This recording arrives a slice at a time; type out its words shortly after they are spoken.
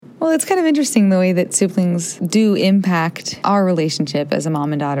Well, it's kind of interesting the way that siblings do impact our relationship as a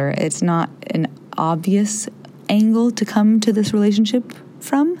mom and daughter. It's not an obvious angle to come to this relationship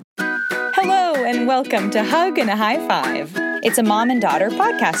from. Hello and welcome to Hug and a High Five. It's a mom and daughter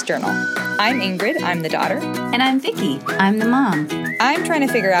podcast journal. I'm Ingrid, I'm the daughter. And I'm Vicky, I'm the mom. I'm trying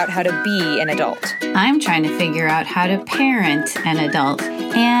to figure out how to be an adult. I'm trying to figure out how to parent an adult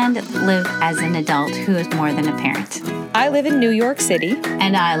and live as an adult who is more than a parent. I live in New York City.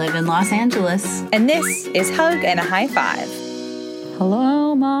 And I live in Los Angeles. And this is Hug and a High Five.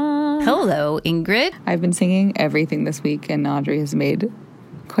 Hello, Mom. Hello, Ingrid. I've been singing everything this week, and Audrey has made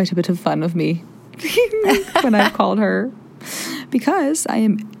quite a bit of fun of me when I've called her. Because I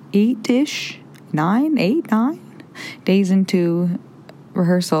am 8 9 days into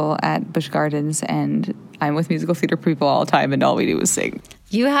rehearsal at Busch Gardens, and I'm with musical theater people all the time, and all we do is sing.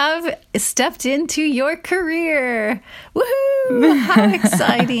 You have stepped into your career. Woohoo! How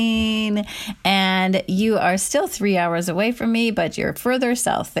exciting. And you are still 3 hours away from me, but you're further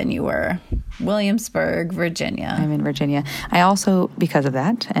south than you were. Williamsburg, Virginia. I'm in Virginia. I also, because of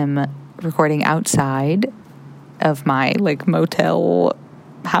that, am recording outside of my motel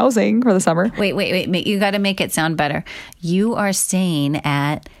housing for the summer. Wait. You got to make it sound better. You are staying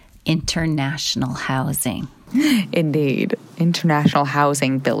at International Housing. Indeed. International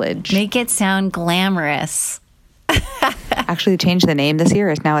Housing Village. Make it sound glamorous. Actually changed the name this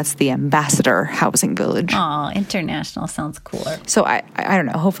year. Now it's the Ambassador Housing Village. Oh, international sounds cooler. So I don't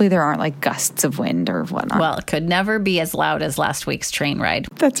know. Hopefully there aren't gusts of wind or whatnot. Well, it could never be as loud as last week's train ride.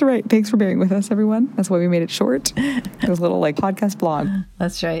 That's right. Thanks for bearing with us, everyone. That's why we made it short. It was a little podcast blog.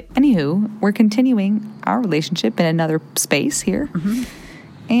 That's right. Anywho, we're continuing our relationship in another space here. Mm-hmm.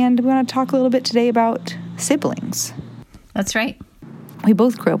 And we want to talk a little bit today about siblings. That's right. We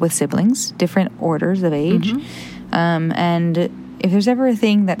both grew up with siblings, different orders of age. Mm-hmm. And if there's ever a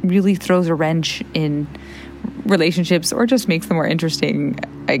thing that really throws a wrench in relationships or just makes them more interesting,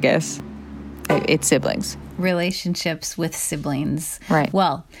 I guess, it's siblings. Relationships with siblings. Right.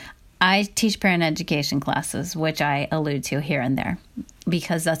 Well, I teach parent education classes, which I allude to here and there,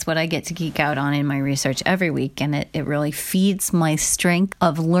 because that's what I get to geek out on in my research every week. And it really feeds my strength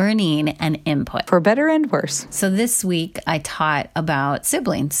of learning and input. For better and worse. So this week I taught about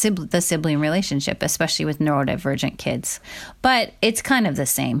the sibling relationship, especially with neurodivergent kids. But it's kind of the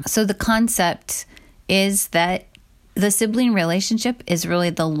same. So the concept is that the sibling relationship is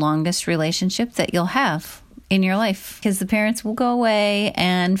really the longest relationship that you'll have in your life, because the parents will go away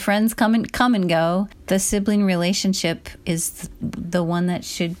and friends come and go. The sibling relationship is the one that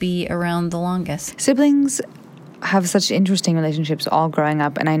should be around the longest. Siblings have such interesting relationships all growing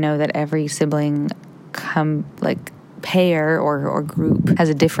up, and I know that every sibling pair or group has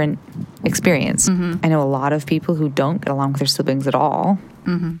a different experience. Mm-hmm. I know a lot of people who don't get along with their siblings at all.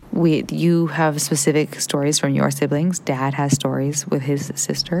 Mm-hmm. You have specific stories from your siblings. Dad has stories with his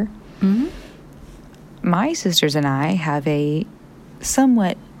sister. Mm-hmm. My sisters and I have a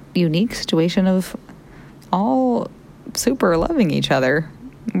somewhat unique situation of all super loving each other.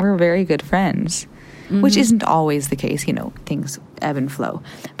 We're very good friends, mm-hmm. which isn't always the case. Things ebb and flow.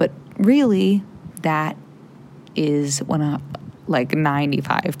 But really, that is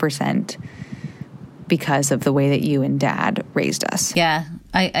 95% because of the way that you and Dad raised us. Yeah,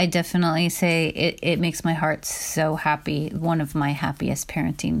 I definitely say it makes my heart so happy. One of my happiest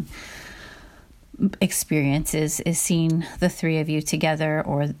parenting experiences is seeing the three of you together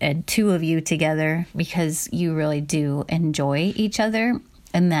and two of you together, because you really do enjoy each other,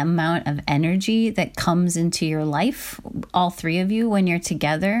 and the amount of energy that comes into your life, all three of you, when you're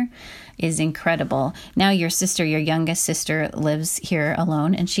together is incredible. Now your youngest sister lives here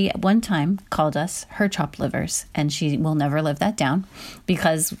alone, and she at one time called us her chopped livers, and she will never live that down,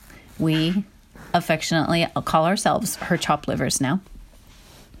 because we affectionately call ourselves her chopped livers now.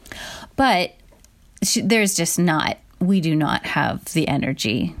 But we do not have the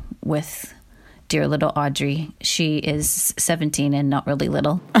energy with dear little Audrey. She is 17 and not really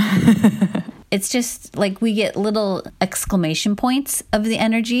little. It's just we get little exclamation points of the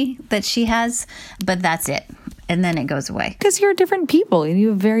energy that she has, but that's it. And then it goes away. Because you're different people and you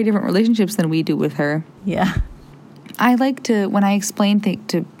have very different relationships than we do with her. Yeah. I like to, when I explain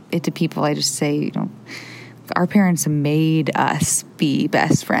it to people, I just say, our parents made us be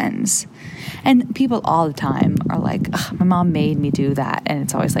best friends. And people all the time are like, my mom made me do that. And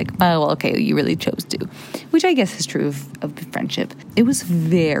it's always like, oh, well, okay, you really chose to. Which I guess is true of friendship. It was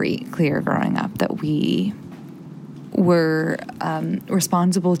very clear growing up that we were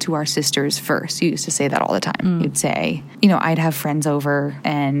responsible to our sisters first. You used to say that all the time. You'd say, I'd have friends over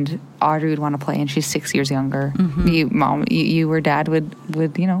and Audrey would want to play and she's 6 years younger. You or dad would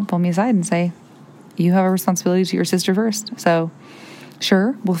pull me aside and say, you have a responsibility to your sister first. So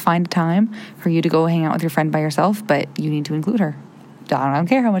sure, we'll find a time for you to go hang out with your friend by yourself, but you need to include her. I don't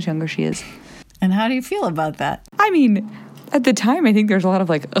care how much younger she is. And how do you feel about that? I mean, at the time, I think there's a lot of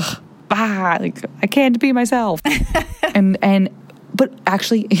like, ugh, like I can't be myself. But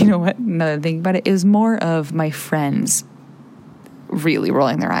actually, you know what? Another thing about it was more of my friends really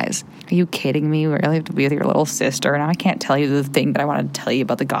rolling their eyes. Are you kidding me? We really have to be with your little sister. Now I can't tell you the thing that I wanted to tell you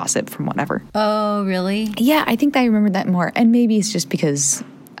about the gossip from whatever. Oh, really? Yeah, I think that I remember that more. And maybe it's just because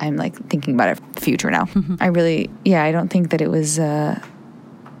I'm like thinking about it for the future now. I don't think that it was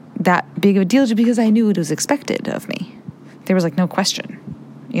that big of a deal just because I knew it was expected of me. There was like no question,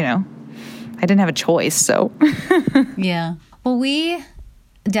 I didn't have a choice, so. Yeah. Well,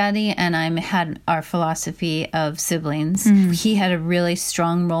 Daddy and I had our philosophy of siblings. He had a really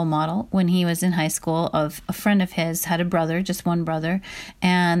strong role model when he was in high school of a friend of his had a brother, just one brother.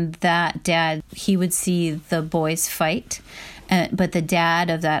 And that dad, he would see the boys fight. But the dad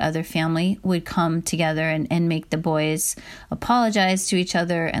of that other family would come together and make the boys apologize to each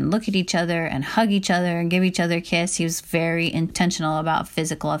other and look at each other and hug each other and give each other a kiss. He was very intentional about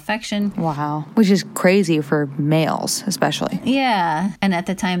physical affection. Wow. Which is crazy for males, especially. Yeah. And at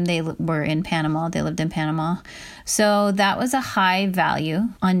the time they were in Panama. They lived in Panama. So that was a high value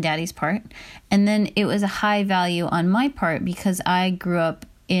on Daddy's part. And then it was a high value on my part because I grew up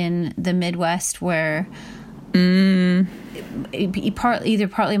in the Midwest where...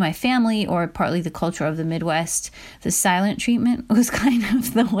 partly my family or partly the culture of the Midwest, the silent treatment was kind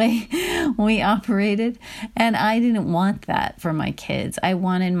of the way we operated. And I didn't want that for my kids. I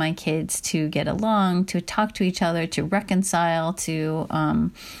wanted my kids to get along, to talk to each other, to reconcile, to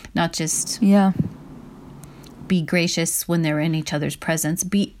not just be gracious when they're in each other's presence,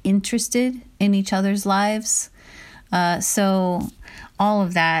 be interested in each other's lives. So all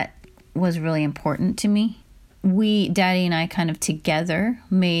of that was really important to me. Daddy and I kind of together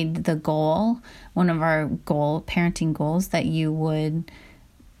made the goal, one of our parenting goals, that you would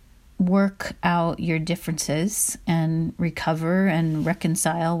work out your differences and recover and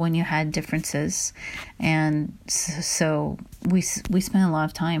reconcile when you had differences. And so we spent a lot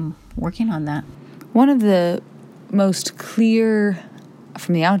of time working on that. One of the most clear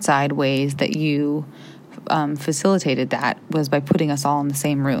from the outside ways that you facilitated that was by putting us all in the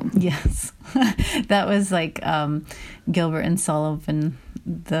same room. Yes. That was like Gilbert and Sullivan,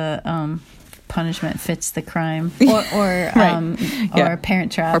 the punishment fits the crime, or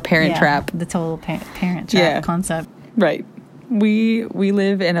Parent Trap. Or Parent Trap. The total Parent Trap concept. Right. We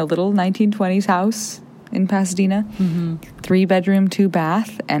live in a little 1920s house in Pasadena. 3-bedroom,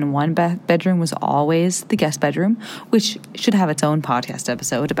 2-bath, and one bedroom was always the guest bedroom, which should have its own podcast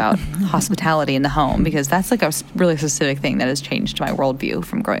episode about hospitality in the home, because that's like a really specific thing that has changed my worldview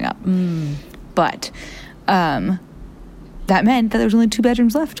from growing up. But that meant that there was only 2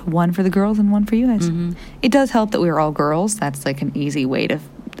 bedrooms left, one for the girls and one for you guys. It does help that we were all girls. That's like an easy way to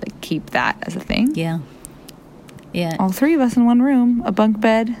keep that as a thing. Yeah. All 3 of us in one room, a bunk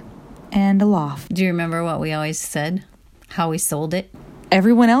bed and a loft. Do you remember what we always said? How we sold it?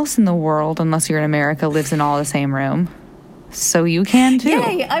 Everyone else in the world, unless you're in America, lives in all the same room. So you can too.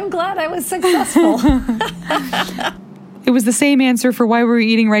 Yay! I'm glad I was successful. It was the same answer for why we were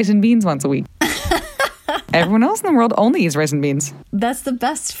eating rice and beans once a week. Everyone else in the world only eats rice and beans. That's the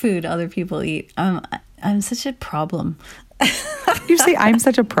best food other people eat. I'm such a problem. You say I'm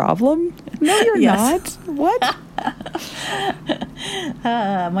such a problem? No, you're not. What?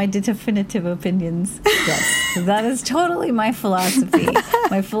 My definitive opinions. Yes, that is totally my philosophy.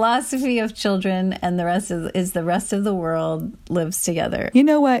 My philosophy of children and the rest is the rest of the world lives together. You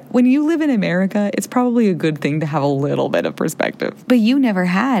know what? When you live in America, it's probably a good thing to have a little bit of perspective. But you never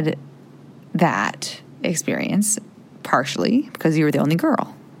had that experience, partially because you were the only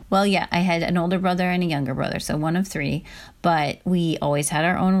girl. Well, yeah, I had an older brother and a younger brother, so one of 3, but we always had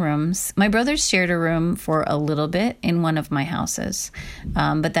our own rooms. My brothers shared a room for a little bit in one of my houses,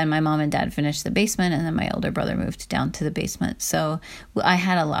 but then my mom and dad finished the basement, and then my older brother moved down to the basement. So I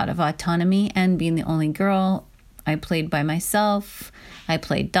had a lot of autonomy, and being the only girl, I played by myself. I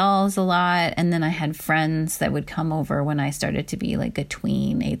played dolls a lot, and then I had friends that would come over when I started to be like a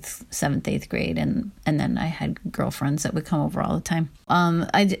tween, 7th, 8th grade, and then I had girlfriends that would come over all the time.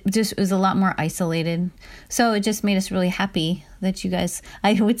 It was a lot more isolated, so it just made us really happy that you guys,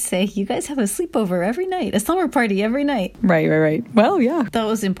 I would say, you guys have a sleepover every night, a summer party every night. Right. Well, yeah. That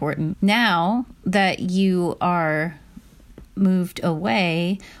was important. Now that you are moved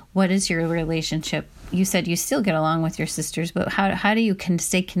away, what is your relationship? You said you still get along with your sisters, but how do you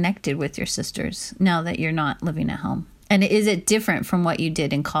stay connected with your sisters now that you're not living at home? And is it different from what you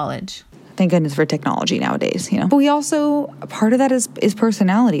did in college? Thank goodness for technology nowadays, But we also, part of that is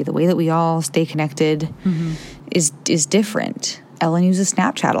personality. The way that we all stay connected is different. Ellen uses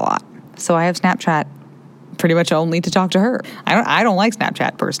Snapchat a lot. So I have Snapchat pretty much only to talk to her. I don't like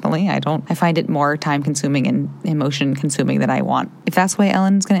Snapchat personally. I find it more time consuming and emotion consuming than I want. If that's the way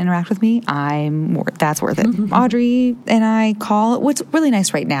Ellen's going to interact with me, that's worth it. Audrey and I call. What's really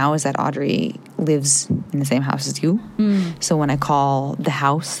nice right now is that Audrey lives in the same house as you. So when I call the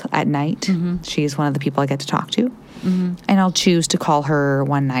house at night, she's one of the people I get to talk to. And I'll choose to call her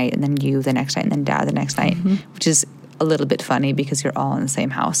one night and then you the next night and then Dad the next night, which is a little bit funny because you're all in the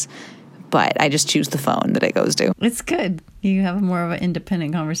same house. But I just choose the phone that it goes to. It's good. You have more of an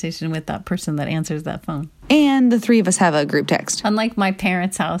independent conversation with that person that answers that phone. And the three of us have a group text. Unlike my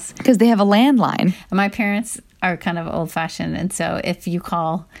parents' house. Because they have a landline. My parents are kind of old-fashioned, and so if you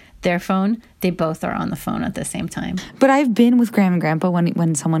call their phone, they both are on the phone at the same time. But I've been with Grandma and Grandpa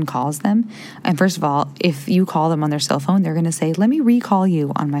when someone calls them. And first of all, if you call them on their cell phone, they're going to say, let me recall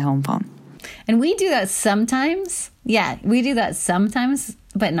you on my home phone. And we do that sometimes. Yeah, we do that sometimes,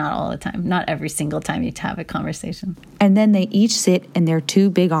 but not all the time. Not every single time you have a conversation. And then they each sit in their two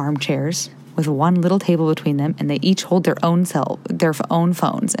big armchairs with one little table between them, and they each hold their own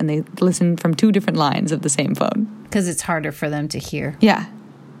phones, and they listen from two different lines of the same phone. Because it's harder for them to hear. Yeah.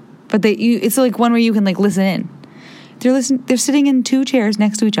 But it's like one where you can listen in. They're sitting in two chairs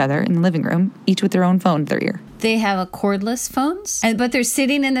next to each other in the living room, each with their own phone in their ear. They have cordless phones, but they're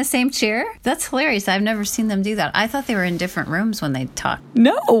sitting in the same chair? That's hilarious. I've never seen them do that. I thought they were in different rooms when they talk.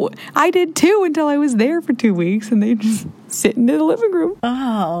 No, I did too until I was there for 2 weeks, and they just sit in the living room.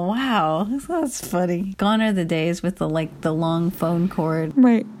 Oh, wow. That's funny. Gone are the days with the long phone cord.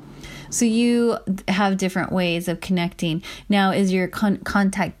 Right. So you have different ways of connecting. Now, is your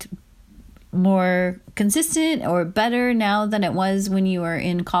contact more consistent or better now than it was when you were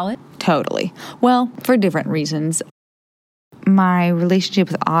in college? Totally. Well, for different reasons. My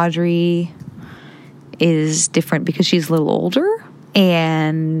relationship with Audrey is different because she's a little older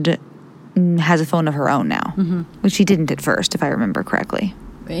and has a phone of her own now, which she didn't at first, if I remember correctly.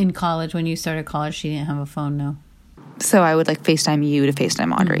 In college, when you started college, she didn't have a phone, no? So I would FaceTime you to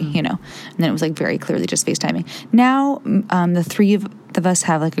FaceTime Audrey, and then it was very clearly just FaceTiming. Now, the three of us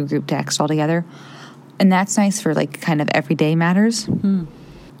have a group text all together, and that's nice for kind of everyday matters.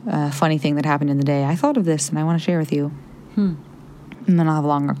 Funny thing that happened in the day. I thought of this and I want to share with you. And then I'll have a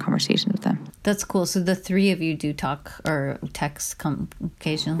longer conversation with them. That's cool. So the three of you do talk or text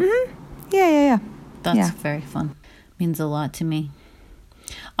occasionally? Yeah. That's very fun. Means a lot to me.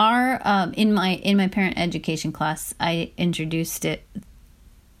 In my parent education class, I introduced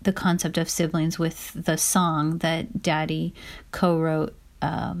the concept of siblings with the song that Daddy co-wrote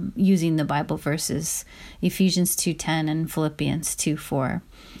using the Bible verses, Ephesians 2:10 and Philippians 2:4,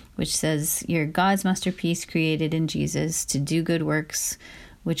 which says, "You're God's masterpiece created in Jesus to do good works,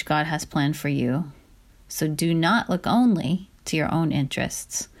 which God has planned for you. So do not look only to your own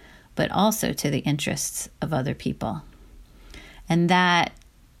interests, but also to the interests of other people." And that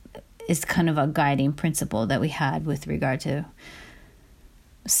is kind of a guiding principle that we had with regard to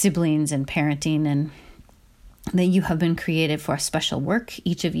siblings and parenting, and that you have been created for a special work.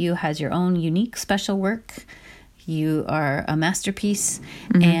 Each of you has your own unique special work. You are a masterpiece.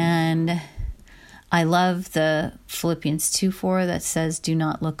 And I love the Philippians 2:4 that says, do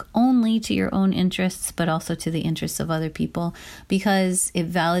not look only to your own interests, but also to the interests of other people, because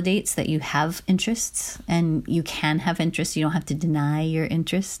it validates that you have interests and you can have interests. You don't have to deny your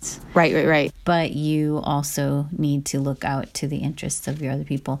interests. Right. But you also need to look out to the interests of your other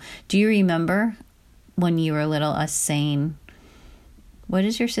people. Do you remember when you were little us saying, what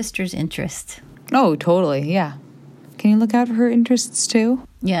is your sister's interest? Oh, totally. Yeah. Can you look out for her interests too?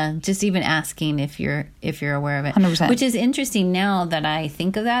 Yeah, just even asking if you're aware of it. 100%. Which is interesting now that I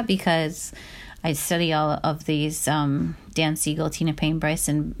think of that, because I study all of these Dan Siegel, Tina Payne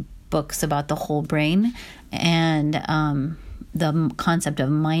Bryson books about the whole brain and the concept of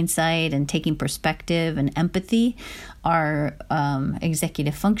mindsight and taking perspective and empathy are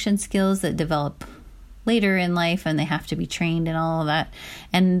executive function skills that develop later in life, and they have to be trained and all of that.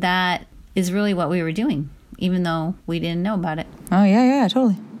 And that is really what we were doing, even though we didn't know about it. Oh, yeah,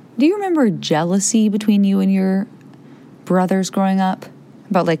 totally. Do you remember jealousy between you and your brothers growing up?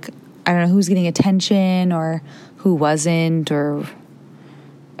 About, I don't know, who's getting attention or who wasn't, or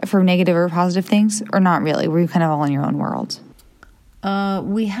for negative or positive things? Or not really? Were you kind of all in your own world?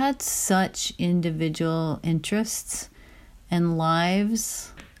 We had such individual interests and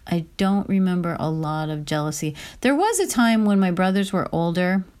lives, I don't remember a lot of jealousy. There was a time when my brothers were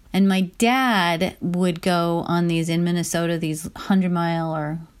older and my dad would go on these in Minnesota, these 100-mile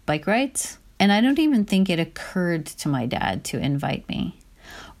or bike rides. And I don't even think it occurred to my dad to invite me,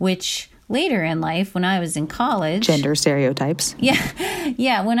 which later in life, when I was in college... Gender stereotypes.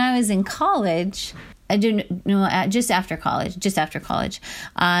 Yeah. When I was in college, I didn't know, just after college,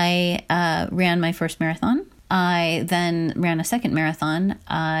 I ran my first marathon. I then ran a second marathon.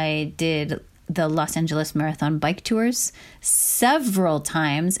 I did the Los Angeles Marathon bike tours several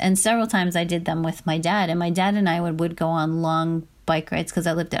times, and several times I did them with my dad. And my dad and I would go on long bike rides because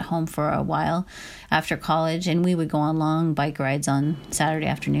I lived at home for a while after college, and we would go on long bike rides on Saturday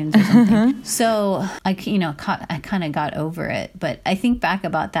afternoons or something. So I kind of got over it, but I think back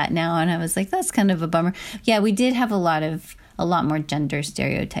about that now, and I was like, that's kind of a bummer. Yeah, we did have a lot more gender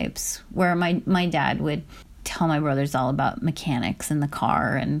stereotypes where my dad would tell my brothers all about mechanics in the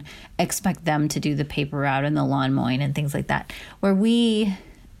car and expect them to do the paper route and the lawn mowing and things like that, where we,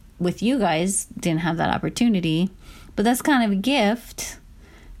 with you guys, didn't have that opportunity. But that's kind of a gift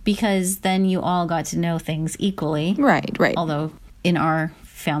because then you all got to know things equally. Right. Although in our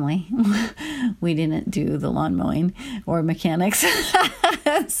family, we didn't do the lawn mowing or mechanics.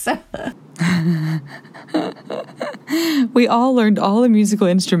 So. We all learned all the musical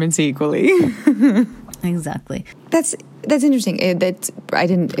instruments equally. Exactly. That's interesting. I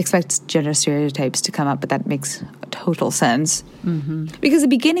didn't expect gender stereotypes to come up, but that makes total sense. Mm-hmm. Because the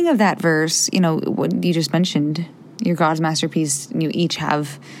beginning of that verse, what you just mentioned, you're God's masterpiece, and you each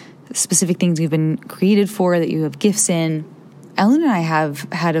have specific things you've been created for, that you have gifts in. Ellen and I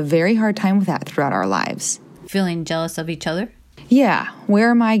have had a very hard time with that throughout our lives. Feeling jealous of each other? Yeah.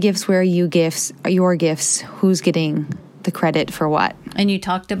 Where are my gifts? Where are your gifts? Who's getting the credit for what? And you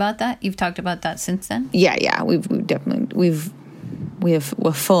talked about that? You've talked about that since then? Yeah. We have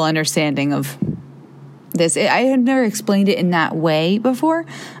a full understanding of this. I had never explained it in that way before,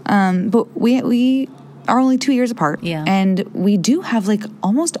 but we are only 2 years apart. Yeah. And we do have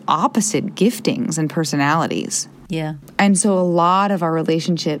almost opposite giftings and personalities. Yeah. And so a lot of our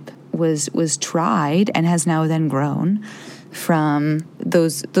relationship was tried and has now then grown from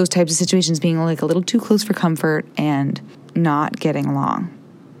those types of situations being a little too close for comfort and not getting along.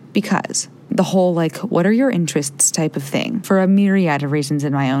 Because the whole what are your interests type of thing, for a myriad of reasons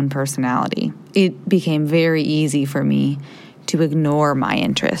in my own personality, it became very easy for me to ignore my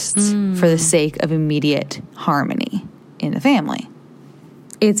interests for the sake of immediate harmony in the family.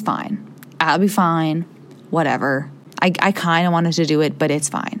 It's fine. I'll be fine. Whatever. I kind of wanted to do it, but it's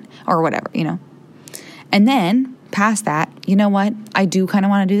fine. Or whatever, And then, past that, you know what? I do kind of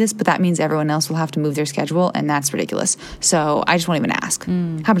want to do this, but that means everyone else will have to move their schedule, and that's ridiculous. So I just won't even ask.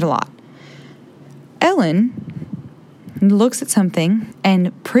 Happened a lot. Ellen looks at something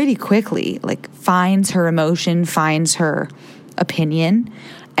and pretty quickly, finds her emotion, finds her opinion,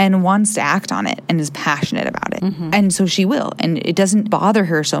 and wants to act on it and is passionate about it. Mm-hmm. And so she will. And it doesn't bother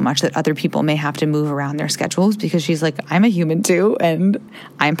her so much that other people may have to move around their schedules, because she's like, I'm a human too, and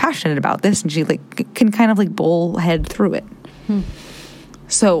I'm passionate about this. And she can kind of bullhead through it.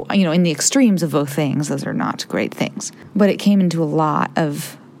 So, in the extremes of both things, those are not great things. But it came into a lot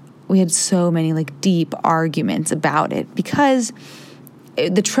of, we had so many deep arguments about it, because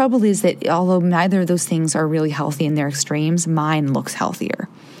the trouble is that although neither of those things are really healthy in their extremes, mine looks healthier.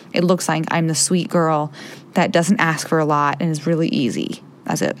 It looks like I'm the sweet girl that doesn't ask for a lot and is really easy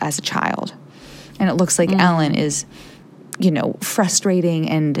as a child. And it looks like Ellen is, frustrating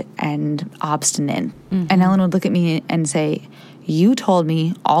and obstinate. Mm-hmm. And Ellen would look at me and say, you told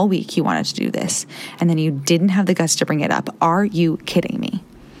me all week you wanted to do this, and then you didn't have the guts to bring it up. Are you kidding me?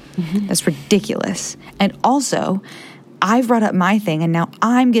 Mm-hmm. That's ridiculous. And also, I've brought up my thing, and now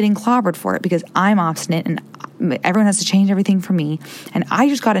I'm getting clobbered for it because I'm obstinate, and everyone has to change everything for me, and I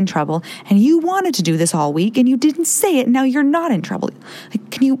just got in trouble, and you wanted to do this all week, and you didn't say it, and now you're not in trouble.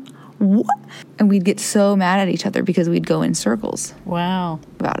 Can you... What? And we'd get so mad at each other because we'd go in circles. Wow.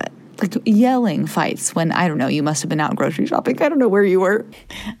 About it. Yelling fights when, I don't know, you must have been out grocery shopping. I don't know where you were.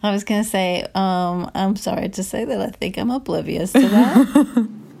 I was going to say, I'm sorry to say that I think I'm oblivious to that.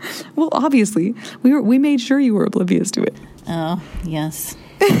 Well, obviously, we made sure you were oblivious to it. Oh, yes.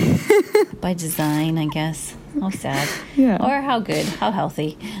 By design, I guess. How sad. Yeah. Or how good, how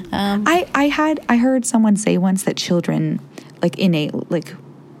healthy. I heard someone say once that children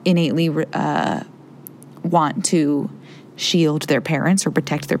innately want to shield their parents or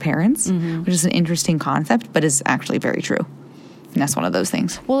protect their parents, which is an interesting concept, but is actually very true. And that's one of those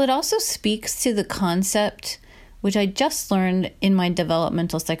things. Well, it also speaks to the concept which I just learned in my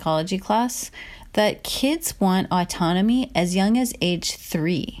developmental psychology class, that kids want autonomy as young as age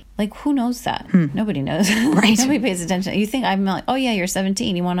 3. Like, who knows that? Nobody knows. Right. Nobody pays attention. You think I'm like, oh yeah, you're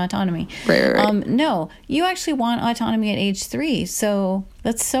 17, you want autonomy. Right. No, you actually want autonomy at age 3. So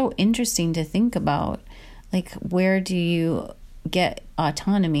that's so interesting to think about. Like, where do you get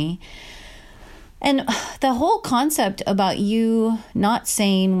autonomy? And the whole concept about you not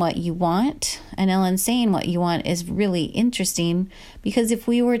saying what you want and Ellen saying what you want is really interesting, because if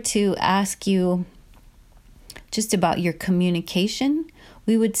we were to ask you just about your communication,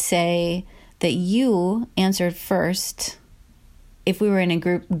 we would say that you answered first if we were in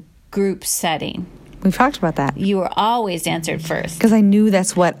a group setting. We've talked about that. You were always answered first. Because I knew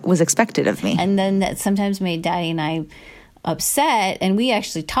that's what was expected of me. And then that sometimes made Daddy and I upset, and we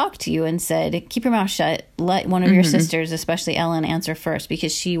actually talked to you and said, keep your mouth shut, let one of your sisters, especially Ellen, answer first,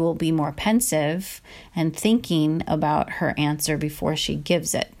 because she will be more pensive and thinking about her answer before she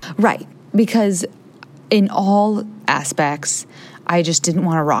gives it. Right. Because in all aspects, I just didn't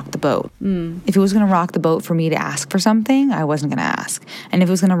want to rock the boat. If it was going to rock the boat for me to ask for something, I wasn't going to ask. And if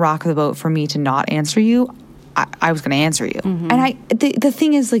it was going to rock the boat for me to not answer you, I was going to answer you. And the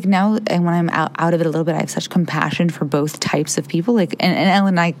thing is, like, now, and when I'm out of it a little bit, I have such compassion for both types of people. Like, and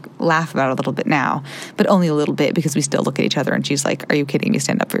Ellen and I laugh about it a little bit now, but only a little bit, because we still look at each other and she's like, are you kidding me?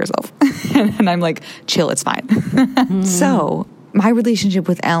 Stand up for yourself. And I'm like, chill, it's fine. So my relationship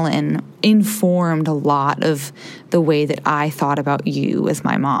with Ellen informed a lot of the way that I thought about you as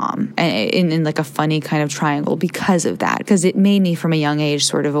my mom, and in like a funny kind of triangle because of that. Because it made me from a young age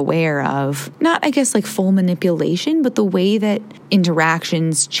sort of aware of, not, I guess, like full manipulation, but the way that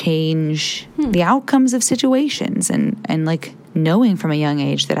interactions change the outcomes of situations, and like knowing from a young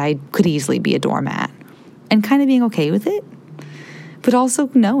age that I could easily be a doormat and kind of being okay with it, but also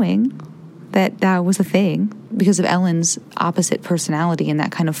knowing that that was a thing because of Ellen's opposite personality and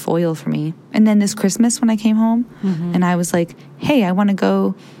that kind of foil for me. And then this Christmas when I came home and I was like, hey, I want to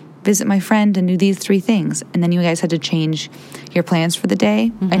go visit my friend and do these 3 things. And then you guys had to change your plans for the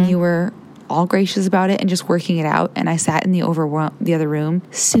day and you were all gracious about it and just working it out. And I sat in the other room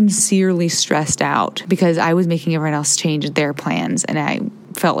sincerely stressed out because I was making everyone else change their plans, and I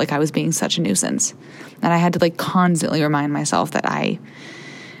felt like I was being such a nuisance. And I had to like constantly remind myself that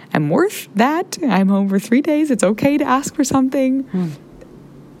I'm worth that. I'm home for 3 days. It's okay to ask for something.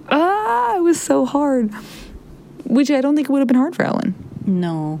 It was so hard, which I don't think it would have been hard for Ellen.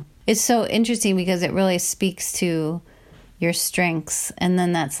 No. It's so interesting because it really speaks to your strengths. And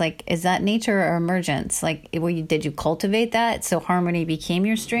then that's like, is that nature or emergence? Like, did you cultivate that? So harmony became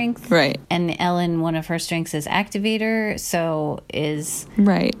your strength? Right. And Ellen, one of her strengths is activator. So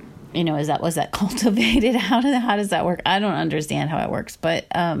right. Was that cultivated? How does that work? I don't understand how it works, but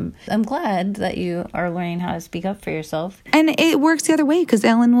I'm glad that you are learning how to speak up for yourself. And it works the other way, because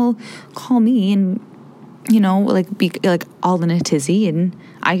Ellen will call me and, like be like all in a tizzy, and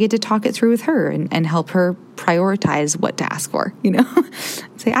I get to talk it through with her and help her prioritize what to ask for,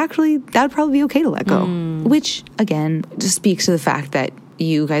 Say, actually, that would probably be okay to let go. Which, again, just speaks to the fact that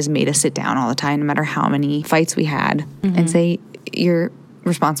you guys made us sit down all the time, no matter how many fights we had, and say, you're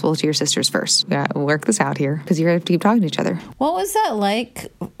responsible to your sisters first. Yeah, we'll work this out here, because you're going to have to keep talking to each other. What was that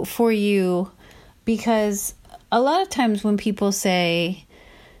like for you? Because a lot of times when people say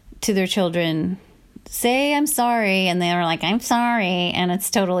to their children, say, I'm sorry, and they're like, I'm sorry, and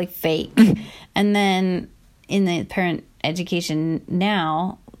it's totally fake. And then in the parent education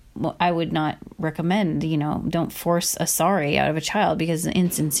now, I would not recommend, don't force a sorry out of a child because it's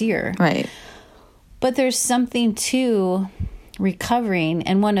insincere. Right. But there's something to recovering,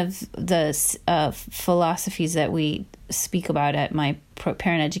 and one of the philosophies that we speak about at my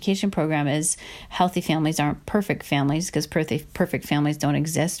parent education program is healthy families aren't perfect families, because perfect families don't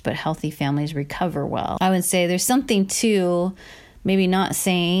exist, but healthy families recover well. I would say there's something to maybe not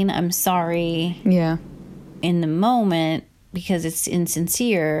saying I'm sorry in the moment because it's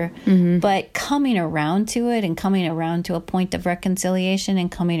insincere, but coming around to it and coming around to a point of reconciliation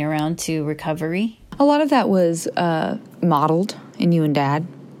and coming around to recovery. A lot of that was modeled in you and Dad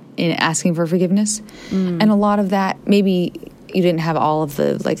in asking for forgiveness. And a lot of that, maybe you didn't have all of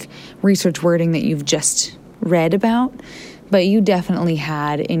the like research wording that you've just read about, but you definitely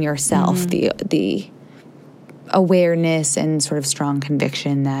had in yourself the awareness and sort of strong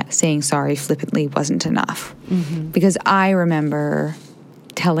conviction that saying sorry flippantly wasn't enough. Because I remember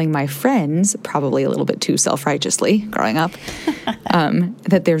telling my friends, probably a little bit too self-righteously growing up,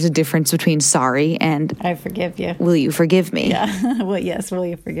 that there's a difference between sorry and I forgive you. Will you forgive me? Yeah. Well, yes. Will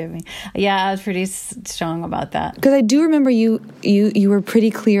you forgive me? Yeah, I was pretty strong about that. Because I do remember you were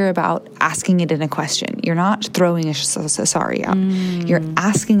pretty clear about asking it in a question. You're not throwing a sorry out. You're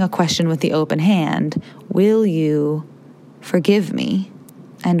asking a question with the open hand. Will you forgive me?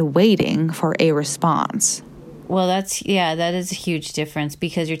 And waiting for a response. Well, that is a huge difference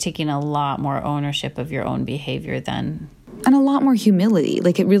because you're taking a lot more ownership of your own behavior then. And a lot more humility.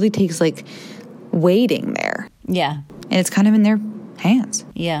 Like, it really takes, like, waiting there. Yeah. And it's kind of in their hands.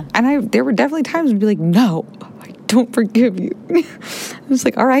 Yeah. And there were definitely times when I'd be like, no, I don't forgive you. I was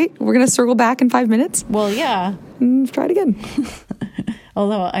like, all right, we're going to circle back in 5 minutes. Well, yeah. And try it again.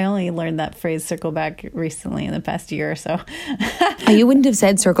 Although I only learned that phrase circle back recently in the past year or so. You wouldn't have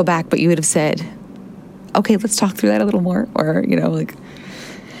said circle back, but you would have said, okay, let's talk through that a little more. Or, like,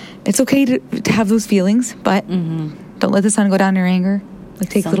 it's okay to have those feelings, but don't let the sun go down in your anger. Like,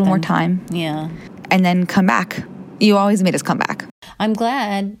 take a little more time. Yeah. And then come back. You always made us come back. I'm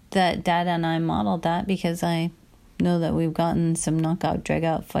glad that Dad and I modeled that because I know that we've gotten some knockout, drag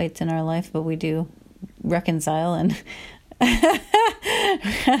out fights in our life, but we do reconcile and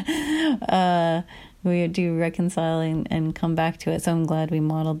we do reconcile and come back to it. So I'm glad we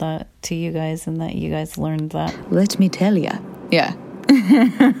modeled that to you guys and that you guys learned that. Let me tell you. Yeah.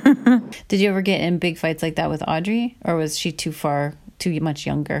 Did you ever get in big fights like that with Audrey, or was she too much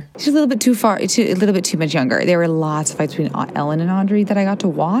younger? She's a little bit too much younger. There were lots of fights between Ellen and Audrey that I got to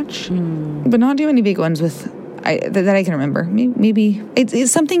watch, but not too many big ones that I can remember. Maybe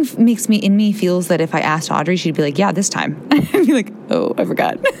it's something makes me feels that if I asked Audrey, she'd be like, yeah, this time. I'd be like, oh, I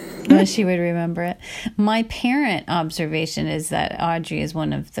forgot. Well, she would remember it. My parent observation is that Audrey is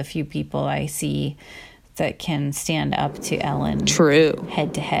one of the few people I see that can stand up to Ellen. True.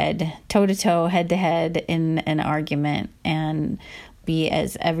 Head to head, toe to toe, head to head in an argument and be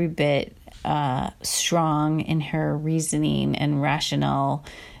as every bit strong in her reasoning and rational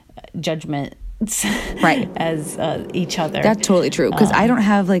judgment right as each other. That's totally true, because I don't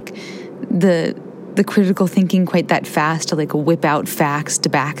have like the critical thinking quite that fast to like whip out facts to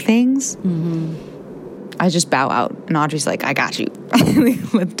back things. I just bow out, and Audrey's like, I got you.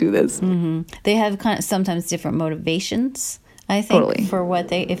 Let's do this. They have sometimes different motivations, I think, totally. For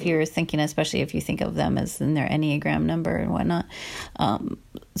what if you're thinking, especially if you think of them as in their Enneagram number and whatnot,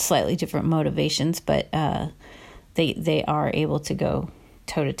 slightly different motivations, but they are able to go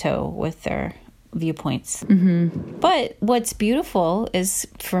toe to toe with their viewpoints. But what's beautiful is,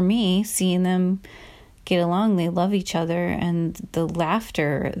 for me, seeing them get along. They love each other, and the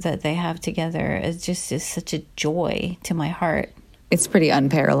laughter that they have together is such a joy to my heart. It's pretty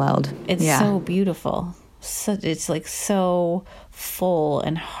unparalleled. It's so beautiful. So it's like so full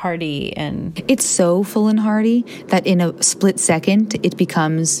and hearty, and it's so full and hearty that in a split second it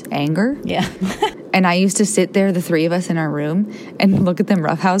becomes anger. Yeah. And I used to sit there, the three of us in our room, and look at them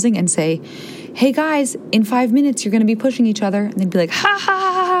roughhousing and say, hey guys, in 5 minutes you're going to be pushing each other. And they'd be like, ha ha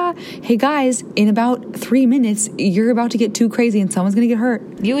ha ha. Hey guys, in about 3 minutes you're about to get too crazy and someone's going to get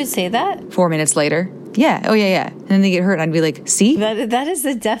hurt. You would say that? 4 minutes later. Yeah. Oh, yeah. And then they get hurt. I'd be like, see? That is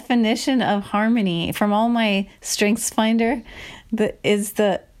the definition of harmony. From all my Strengths Finder,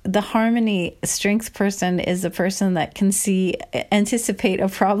 the harmony strengths person is the person that can anticipate a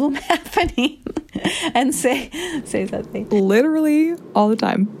problem happening and say something. Literally all the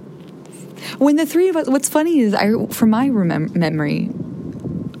time. When the three of us, what's funny is, from my memory,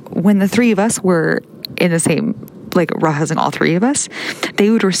 when the three of us were in the same, like, roughhousing all three of us, they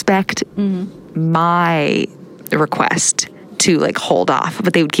would respect my request to, like, hold off,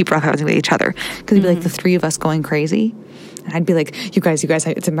 but they would keep roughhousing with each other, because it'd be like the three of us going crazy, and I'd be like, you guys,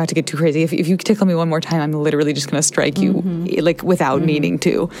 it's about to get too crazy. If you tickle me one more time, I'm literally just going to strike you, like, without needing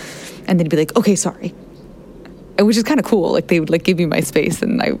to. And they'd be like, okay, sorry. Which is kind of cool. Like, they would, like, give me my space,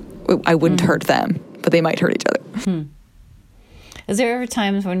 and I wouldn't hurt them, but they might hurt each other. Is there ever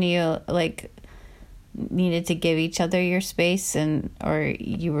times when you, like, needed to give each other your space, or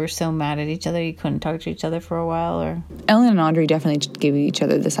you were so mad at each other you couldn't talk to each other for a while? Or Ellen and Audrey definitely gave each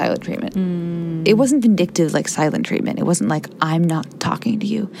other the silent treatment. It wasn't vindictive like silent treatment. It wasn't like, I'm not talking to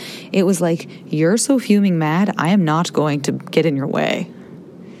you. It was like, you're so fuming mad, I am not going to get in your way.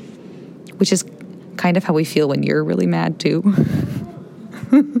 Which is kind of how we feel when you're really mad too.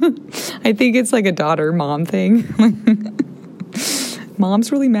 I think it's like a daughter-mom thing.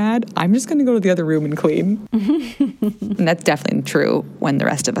 Mom's really mad, I'm just going to go to the other room and clean. And that's definitely true when the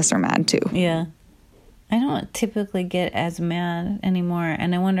rest of us are mad too. Yeah. I don't typically get as mad anymore,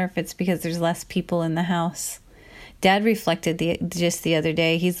 and I wonder if it's because there's less people in the house. Dad reflected just the other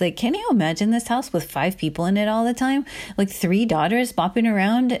day. He's like, can you imagine this house with 5 people in it all the time? Like 3 daughters bopping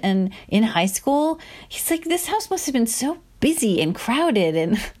around and in high school. He's like, this house must have been so busy and crowded.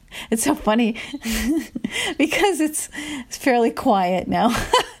 And it's so funny because it's fairly quiet now,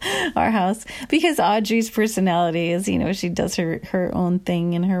 our house, because Audrey's personality is, she does her own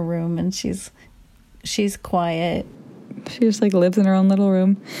thing in her room, and she's quiet. She just lives in her own little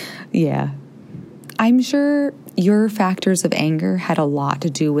room. Yeah. I'm sure your factors of anger had a lot to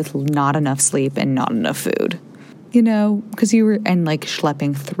do with not enough sleep and not enough food. Because you were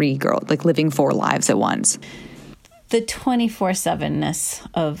schlepping 3 girls, living 4 lives at once. The 24/7-ness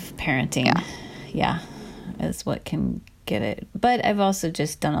of parenting, yeah, is what can get it. But I've also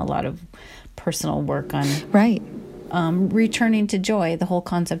just done a lot of personal work on returning to joy, the whole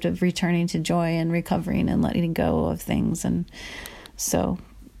concept of returning to joy and recovering and letting go of things. And so,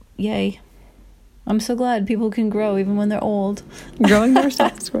 yay. I'm so glad people can grow even when they're old. Growing never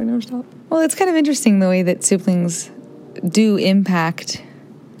stops. Growing never stops. Well, it's kind of interesting the way that siblings do impact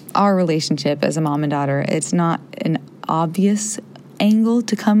our relationship as a mom and daughter. It's not an obvious angle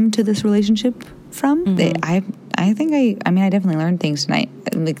to come to this relationship from. Mm-hmm. I definitely learned things tonight,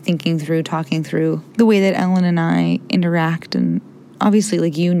 talking through the way that Ellen and I interact, and obviously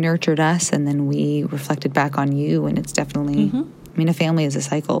you nurtured us and then we reflected back on you, and it's definitely, a family is a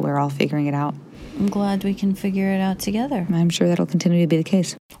cycle. We're all figuring it out. I'm glad we can figure it out together. I'm sure that'll continue to be the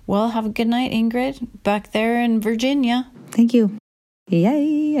case. Well, have a good night, Ingrid, back there in Virginia. Thank you.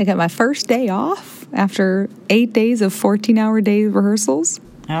 Yay, I got my first day off after 8 days of 14-hour day rehearsals.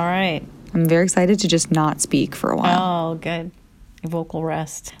 All right. I'm very excited to just not speak for a while. Oh, good. Vocal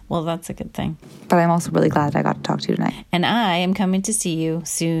rest. Well, that's a good thing. But I'm also really glad I got to talk to you tonight. And I am coming to see you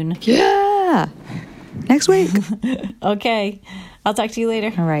soon. Yeah. Next week. Okay. I'll talk to you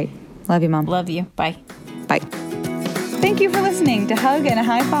later. All right. Love you, Mom. Love you. Bye. Bye. Thank you for listening to Hug and a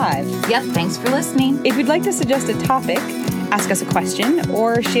High Five. Yep. Thanks for listening. If you'd like to suggest a topic, ask us a question,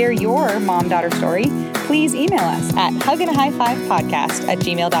 or share your mom-daughter story, please email us at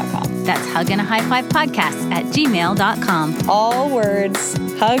hugandahighfivepodcast@gmail.com. That's hugandahighfivepodcast@gmail.com. All words,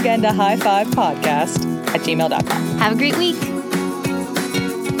 hugandahighfivepodcast@gmail.com. Have a great week.